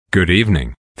Good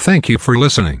evening. Thank you for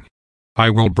listening. I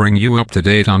will bring you up to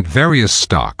date on various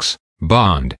stocks,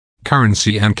 bond,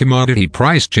 currency and commodity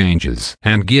price changes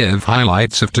and give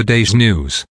highlights of today's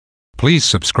news. Please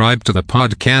subscribe to the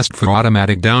podcast for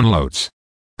automatic downloads.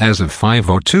 As of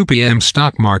 5:02 p.m.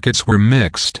 stock markets were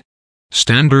mixed.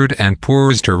 Standard &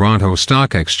 Poor's Toronto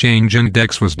Stock Exchange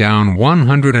Index was down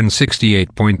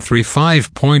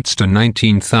 168.35 points to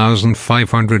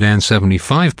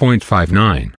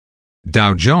 19,575.59.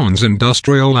 Dow Jones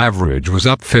Industrial Average was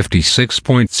up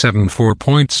 56.74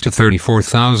 points to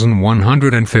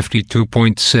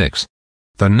 34,152.6.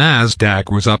 The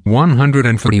Nasdaq was up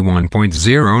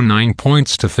 141.09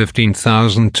 points to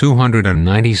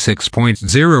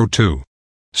 15,296.02.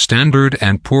 Standard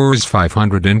 & Poor's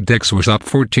 500 Index was up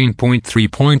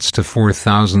 14.3 points to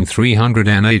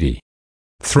 4,380.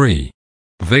 3.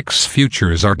 VIX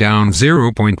futures are down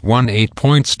 0.18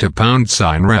 points to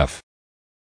 #ref.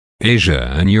 Asia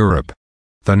and Europe.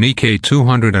 The Nikkei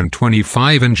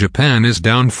 225 in Japan is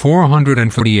down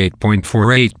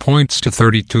 448.48 points to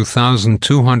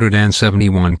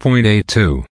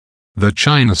 32,271.82. The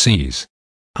China CSI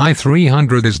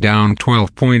 300 is down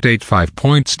 12.85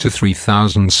 points to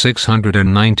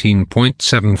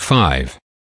 3,619.75.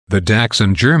 The DAX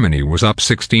in Germany was up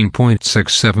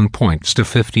 16.67 points to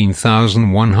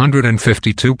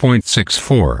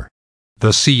 15,152.64. The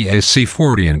CAC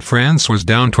 40 in France was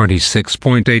down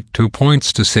 26.82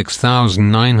 points to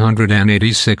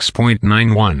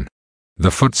 6,986.91. The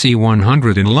FTSE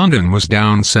 100 in London was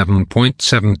down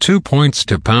 7.72 points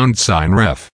to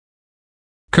 #ref.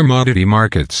 Commodity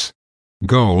markets.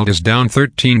 Gold is down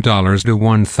 $13 to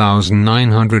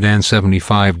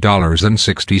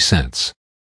 $1,975.60.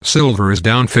 Silver is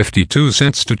down 52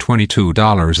 cents to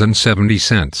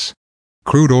 $22.70.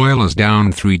 Crude oil is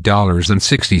down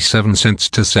 $3.67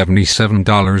 to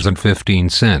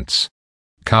 $77.15.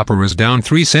 Copper is down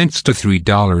 3 cents to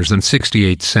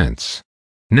 $3.68.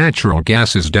 Natural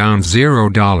gas is down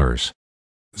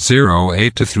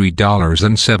 $0.08 to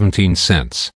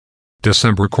 $3.17.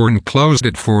 December corn closed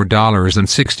at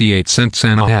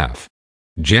 $4.68.5.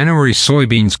 January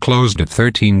soybeans closed at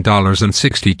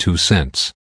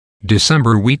 $13.62.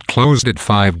 December wheat closed at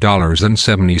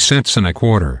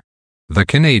 $5.70.25. The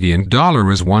Canadian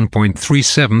dollar is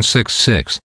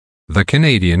 1.3766. The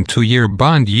Canadian 2-year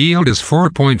bond yield is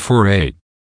 4.48.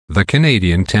 The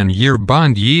Canadian 10-year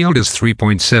bond yield is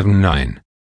 3.79.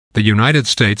 The United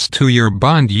States 2-year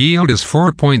bond yield is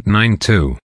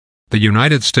 4.92. The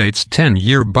United States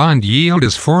 10-year bond yield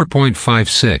is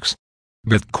 4.56.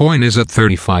 Bitcoin is at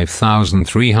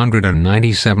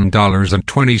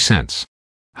 $35,397.20.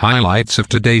 Highlights of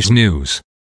today's news.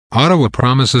 Ottawa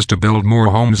promises to build more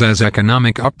homes as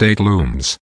economic update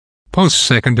looms.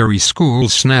 Post-secondary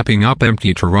schools snapping up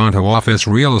empty Toronto office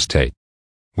real estate.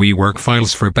 WeWork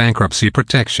files for bankruptcy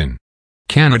protection.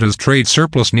 Canada's trade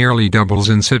surplus nearly doubles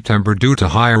in September due to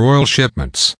higher oil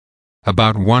shipments.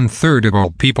 About 1/3 of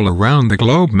all people around the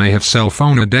globe may have cell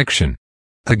phone addiction.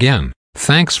 Again,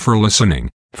 thanks for listening.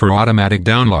 For automatic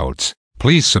downloads,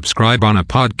 please subscribe on a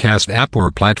podcast app or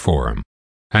platform.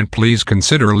 And please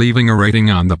consider leaving a rating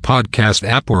on the podcast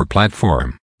app or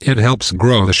platform. It helps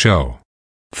grow the show.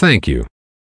 Thank you.